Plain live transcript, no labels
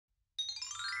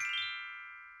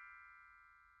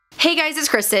Hey guys, it's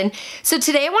Kristen. So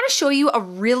today I want to show you a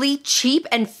really cheap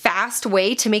and fast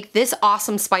way to make this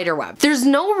awesome spider web. There's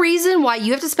no reason why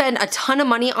you have to spend a ton of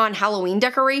money on Halloween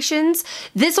decorations.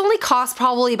 This only cost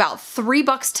probably about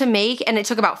 $3 to make and it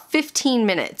took about 15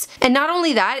 minutes. And not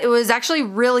only that, it was actually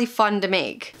really fun to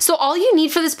make. So all you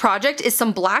need for this project is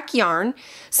some black yarn,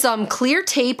 some clear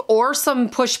tape or some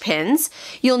push pins.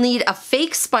 You'll need a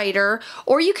fake spider,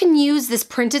 or you can use this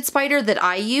printed spider that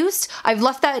I used. I've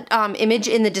left that image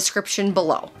in the description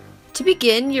below. To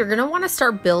begin, you're gonna wanna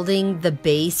start building the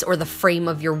base or the frame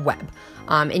of your web.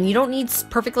 And you don't need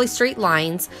perfectly straight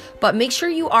lines, but make sure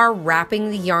you are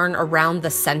wrapping the yarn around the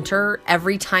center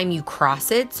every time you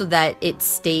cross it so that it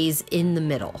stays in the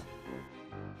middle.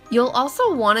 You'll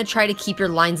also wanna try to keep your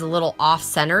lines a little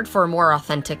off-centered for a more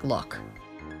authentic look.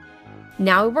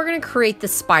 Now we're going to create the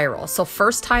spiral. So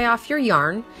first tie off your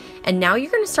yarn, and now you're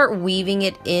going to start weaving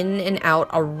it in and out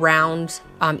around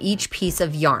each piece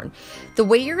of yarn. The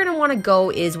way you're going to want to go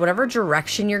is whatever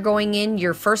direction you're going in,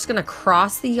 you're first going to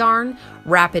cross the yarn,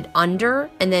 wrap it under,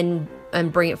 and then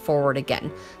bring it forward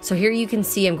again. So here you can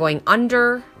see I'm going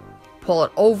under, pull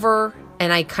it over,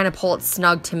 and I kind of pull it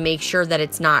snug to make sure that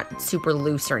it's not super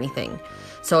loose or anything.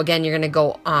 So again, you're gonna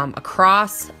go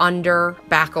across, under,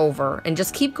 back over, and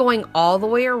just keep going all the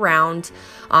way around.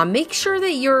 Make sure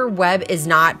that your web is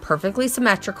not perfectly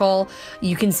symmetrical.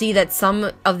 You can see that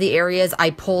some of the areas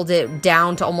I pulled it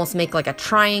down to almost make like a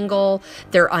triangle.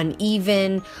 They're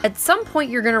uneven. At some point,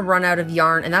 you're gonna run out of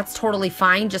yarn, and that's totally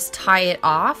fine. Just tie it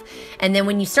off. And then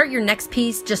when you start your next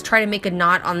piece, just try to make a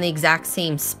knot on the exact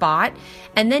same spot.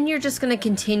 And then you're just gonna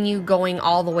continue going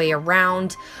all the way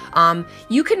around.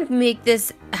 You can make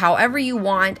this however you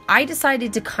want. I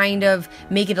decided to kind of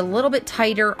make it a little bit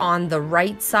tighter on the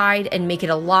right side and make it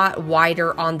a lot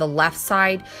wider on the left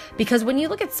side, because when you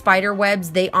look at spider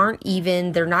webs, they aren't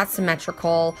even, they're not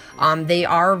symmetrical, they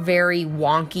are very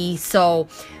wonky. So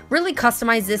really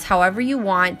customize this however you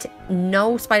want.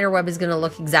 No spider web is going to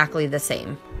look exactly the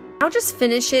same. Now just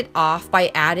finish it off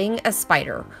by adding a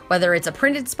spider, whether it's a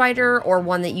printed spider or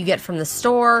one that you get from the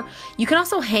store. You can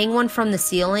also hang one from the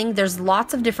ceiling. There's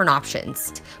lots of different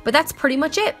options, but that's pretty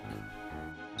much it.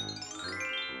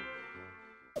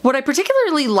 What I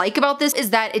particularly like about this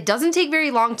is that it doesn't take very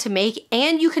long to make,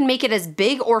 and you can make it as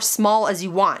big or small as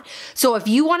you want. So if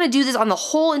you want to do this on the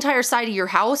whole entire side of your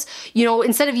house, you know,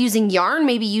 instead of using yarn,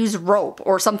 maybe use rope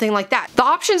or something like that. The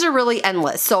options are really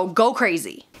endless, so go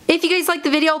crazy. If you guys liked the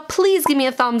video, please give me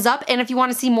a thumbs up, and if you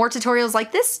want to see more tutorials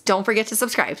like this, don't forget to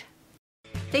subscribe.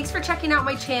 Thanks for checking out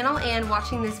my channel and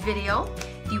watching this video.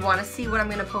 If you want to see what I'm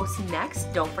going to post next,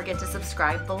 don't forget to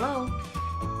subscribe below.